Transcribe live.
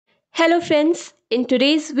Hello friends, in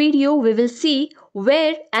today's video we will see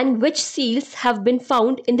where and which seals have been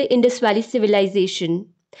found in the Indus Valley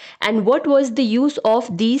civilization and what was the use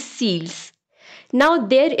of these seals. Now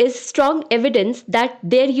there is strong evidence that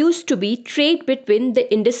there used to be trade between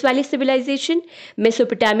the Indus Valley civilization,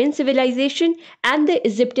 Mesopotamian civilization and the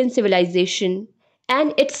Egyptian civilization,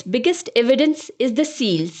 and its biggest evidence is the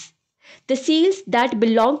seals. The seals that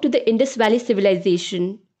belong to the Indus Valley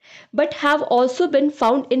civilization but have also been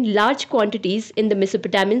found in large quantities in the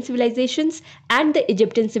Mesopotamian civilizations and the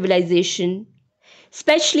Egyptian civilization,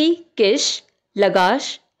 especially Kish,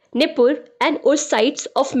 Lagash, Nippur, and Ur sites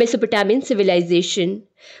of Mesopotamian civilization.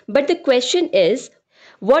 But the question is,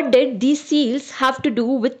 what did these seals have to do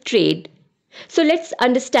with trade? So let's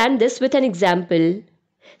understand this with an example.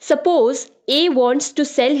 Suppose A wants to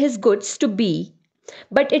sell his goods to B,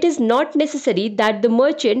 but it is not necessary that the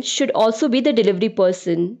merchant should also be the delivery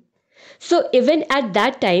person. So even at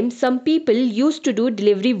that time, some people used to do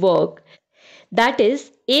delivery work. That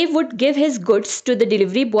is, A would give his goods to the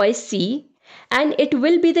delivery boy C, and it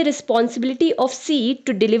will be the responsibility of C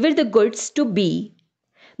to deliver the goods to B.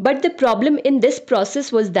 But the problem in this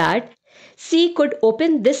process was that C could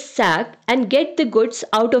open this sack and get the goods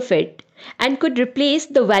out of it and could replace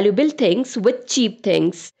the valuable things with cheap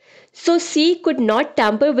things. So C could not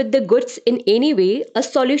tamper with the goods in any way. A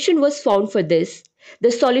solution was found for this.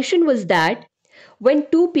 The solution was that when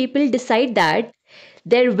two people decide that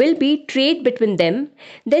there will be trade between them,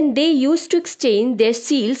 then they used to exchange their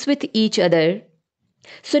seals with each other.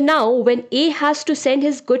 So now when A has to send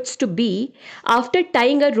his goods to B, after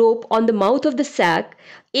tying a rope on the mouth of the sack,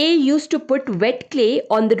 A used to put wet clay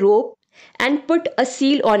on the rope and put a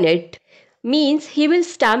seal on it. Means he will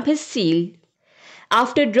stamp his seal.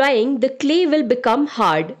 After drying, the clay will become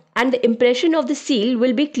hard and the impression of the seal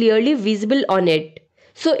will be clearly visible on it.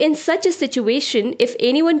 So in such a situation, if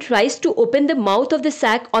anyone tries to open the mouth of the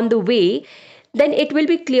sack on the way, then it will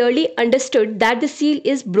be clearly understood that the seal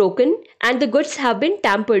is broken and the goods have been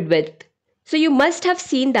tampered with. So you must have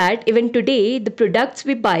seen that even today the products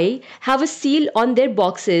we buy have a seal on their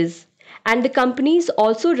boxes. And the companies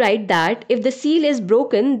also write that if the seal is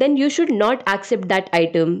broken, then you should not accept that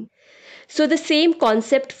item. So the same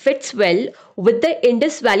concept fits well with the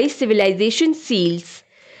Indus Valley civilization seals.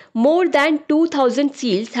 More than 2000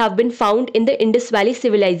 seals have been found in the Indus Valley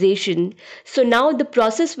civilization. So now the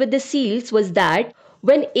process with the seals was that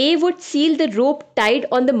when A would seal the rope tied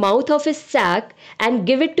on the mouth of his sack and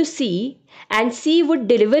give it to C, and C would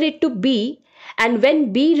deliver it to B, and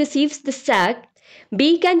when B receives the sack,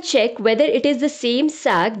 B can check whether it is the same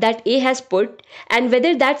sack that A has put and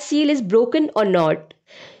whether that seal is broken or not.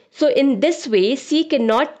 So in this way, C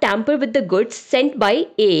cannot tamper with the goods sent by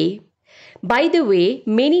A. By the way,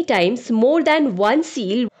 many times more than one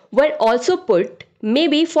seal were also put,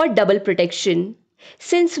 maybe for double protection.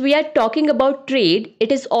 Since we are talking about trade,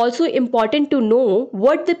 it is also important to know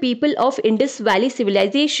what the people of Indus Valley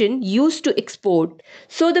civilization used to export.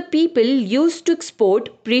 So the people used to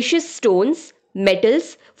export precious stones,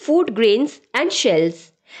 metals, food grains and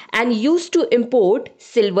shells, and used to import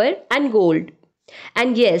silver and gold.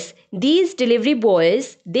 And yes, these delivery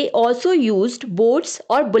boys, they also used boats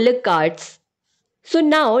or bullock carts. So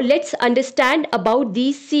now let's understand about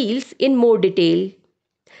these seals in more detail.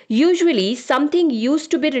 Usually something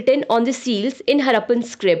used to be written on the seals in Harappan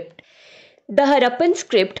script. The Harappan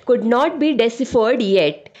script could not be deciphered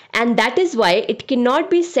yet, and that is why it cannot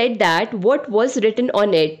be said that what was written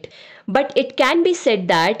on it. But it can be said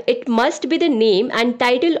that it must be the name and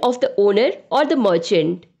title of the owner or the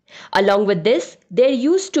merchant. Along with this, there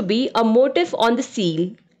used to be a motif on the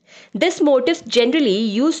seal. This motif generally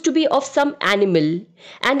used to be of some animal,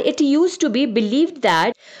 and it used to be believed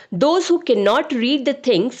that those who cannot read the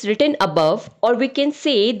things written above, or we can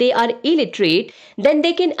say they are illiterate, then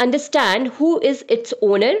they can understand who is its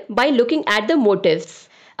owner by looking at the motifs.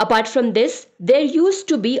 Apart from this, there used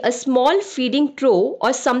to be a small feeding trough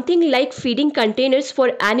or something like feeding containers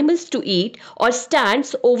for animals to eat or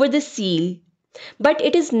stands over the seal. But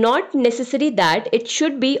it is not necessary that it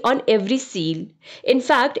should be on every seal. In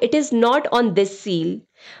fact, it is not on this seal.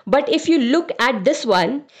 But if you look at this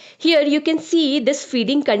one, here you can see this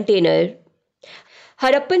feeding container.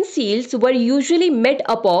 Harappan seals were usually made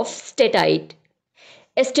up of statite.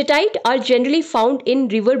 Statite are generally found in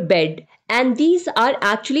river bed, and these are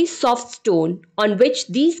actually soft stone on which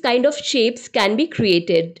these kind of shapes can be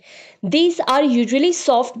created. These are usually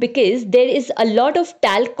soft because there is a lot of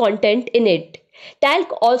talc content in it.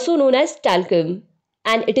 Talc, also known as talcum,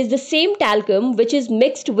 and it is the same talcum which is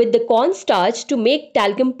mixed with the cornstarch to make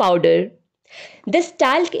talcum powder. This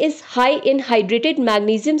talc is high in hydrated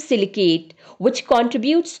magnesium silicate, which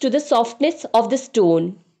contributes to the softness of the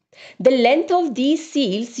stone. The length of these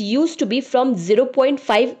seals used to be from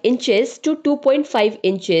 0.5 inches to 2.5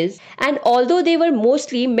 inches, and although they were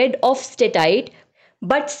mostly made of statite,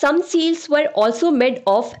 but some seals were also made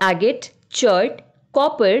of agate, chert,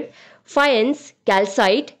 copper, faience,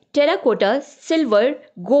 calcite, terracotta, silver,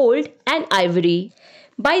 gold, and ivory.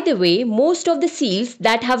 By the way, most of the seals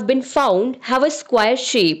that have been found have a square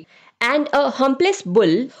shape, and a humpless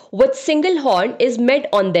bull with single horn is made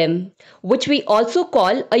on them, which we also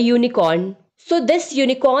call a unicorn. So this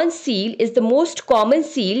unicorn seal is the most common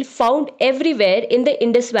seal found everywhere in the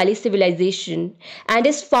Indus Valley civilization and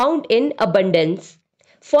is found in abundance.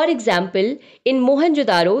 For example, in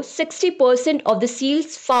Mohenjo-daro, 60% of the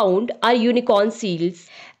seals found are unicorn seals,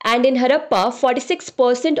 and in Harappa,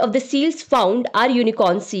 46% of the seals found are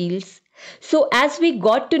unicorn seals. So as we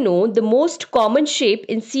got to know, the most common shape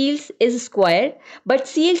in seals is square, but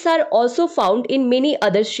seals are also found in many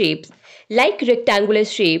other shapes, like rectangular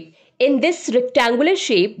shape. In this rectangular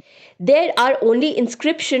shape, there are only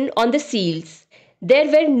inscription on the seals. There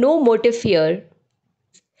were no motif here.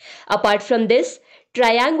 Apart from this,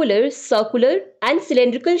 triangular, circular, and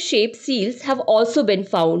cylindrical shaped seals have also been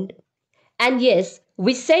found. And yes,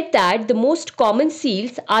 we said that the most common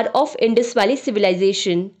seals are of Indus Valley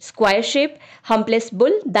civilization, square shape, humpless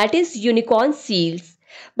bull, that is unicorn seals.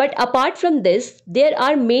 But apart from this, there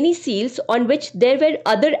are many seals on which there were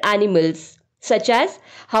other animals such as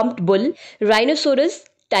humped bull, rhinoceros,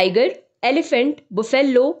 tiger, elephant,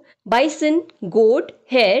 buffalo, bison, goat,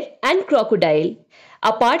 hare, and crocodile.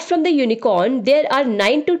 Apart from the unicorn, there are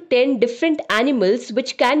 9 to 10 different animals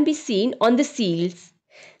which can be seen on the seals.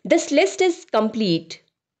 This list is complete.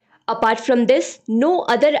 Apart from this, no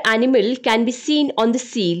other animal can be seen on the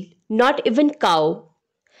seal, not even cow.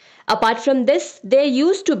 Apart from this, there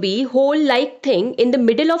used to be hole-like thing in the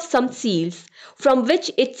middle of some seals, from which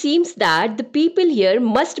it seems that the people here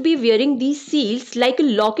must be wearing these seals like a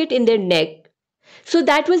locket in their neck. So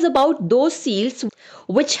that was about those seals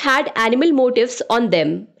which had animal motifs on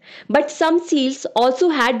them. But some seals also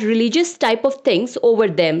had religious type of things over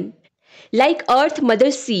them, like Earth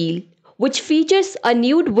Mother seal, which features a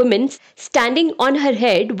nude woman standing on her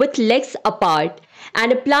head with legs apart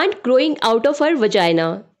and a plant growing out of her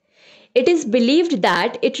vagina. It is believed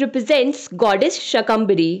that it represents goddess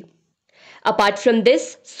Shakambhari. Apart from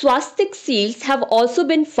this, swastik seals have also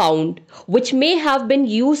been found, which may have been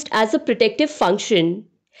used as a protective function.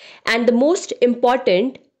 And the most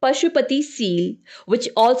important, Pashupati seal, which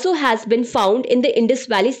also has been found in the Indus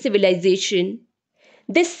Valley civilization.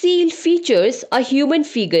 This seal features a human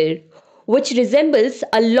figure, which resembles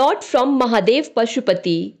a lot from Mahadev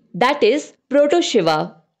Pashupati, that is,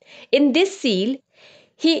 Proto-Shiva. In this seal,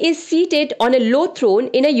 he is seated on a low throne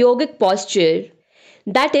in a yogic posture,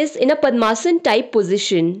 that is, in a Padmasana type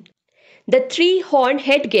position. The three-horned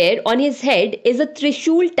headgear on his head is a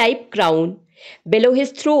Trishul type crown. Below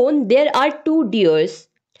his throne, there are two deers.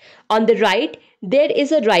 On the right, there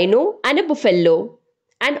is a rhino and a buffalo.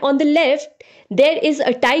 And on the left, there is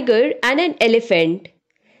a tiger and an elephant.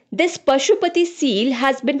 This Pashupati seal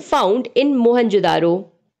has been found in Mohenjo-daro.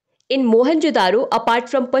 In Mohenjo-daro, apart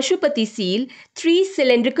from Pashupati seal, 3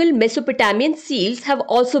 cylindrical Mesopotamian seals have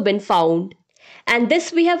also been found. And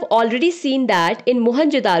this we have already seen that in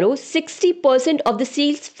Mohenjo-daro, 60% of the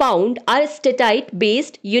seals found are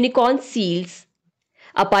statite-based unicorn seals.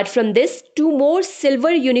 Apart from this, 2 more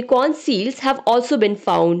silver unicorn seals have also been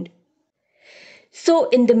found. So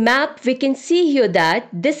in the map, we can see here that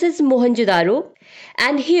this is Mohenjo-daro,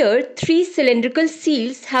 and here 3 cylindrical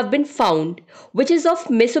seals have been found, which is of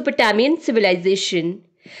Mesopotamian civilization.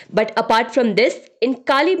 But apart from this, in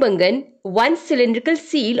Kalibangan, 1 cylindrical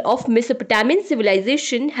seal of Mesopotamian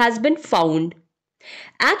civilization has been found.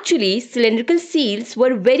 Actually, cylindrical seals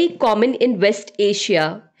were very common in West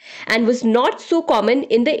Asia and was not so common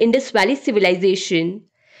in the Indus Valley civilization.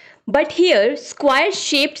 But here,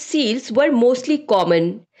 square-shaped seals were mostly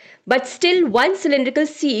common. But still, 1 cylindrical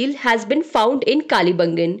seal has been found in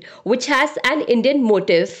Kalibangan, which has an Indian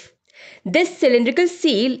motif. This cylindrical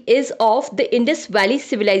seal is of the Indus Valley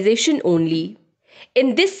civilization only.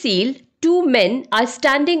 In this seal, 2 men are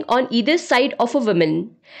standing on either side of a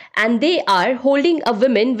woman, and they are holding a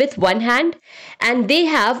woman with one hand, and they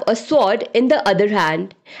have a sword in the other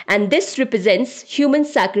hand, and this represents human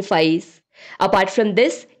sacrifice. Apart from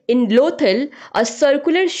this, in Lothal, a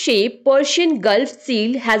circular shaped Persian Gulf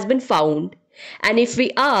seal has been found. And if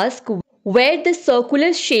we ask where the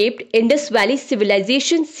circular shaped Indus Valley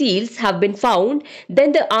civilization seals have been found,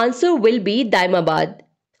 then the answer will be Daimabad,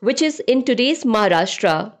 which is in today's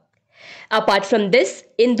Maharashtra. Apart from this,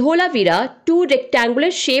 in Dholavira, two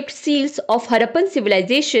rectangular shaped seals of Harappan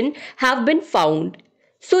civilization have been found.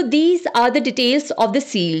 So these are the details of the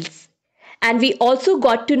seals. And we also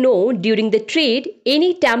got to know during the trade,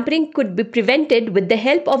 any tampering could be prevented with the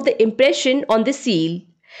help of the impression on the seal,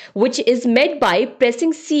 which is made by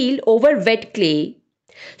pressing seal over wet clay.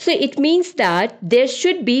 So it means that there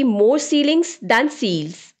should be more sealings than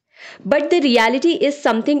seals. But the reality is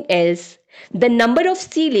something else. The number of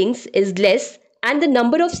sealings is less and the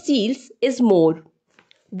number of seals is more.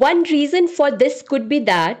 One reason for this could be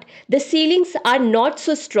that the sealings are not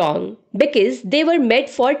so strong because they were made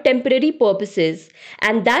for temporary purposes,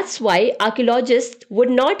 and that's why archaeologists would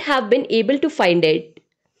not have been able to find it.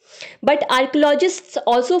 But archaeologists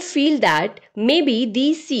also feel that maybe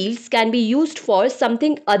these seals can be used for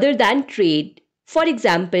something other than trade. For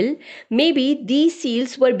example, maybe these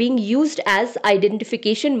seals were being used as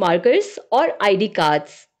identification markers or ID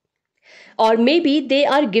cards. Or maybe they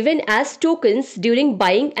are given as tokens during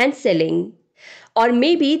buying and selling. Or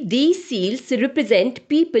maybe these seals represent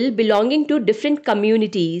people belonging to different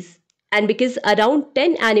communities. And because around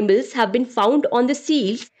 10 animals have been found on the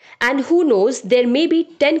seals, and who knows, there may be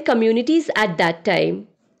 10 communities at that time.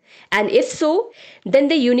 And if so, then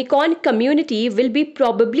the unicorn community will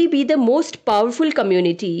probably be the most powerful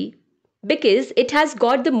community because it has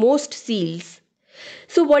got the most seals.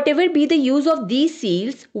 So whatever be the use of these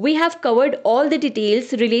seals, we have covered all the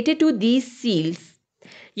details related to these seals.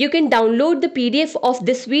 You can download the PDF of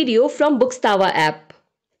this video from Bookstava app.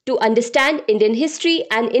 To understand Indian history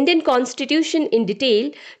and Indian constitution in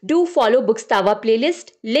detail, do follow Bookstava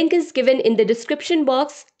playlist. Link is given in the description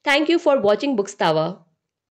box. Thank you for watching Bookstava.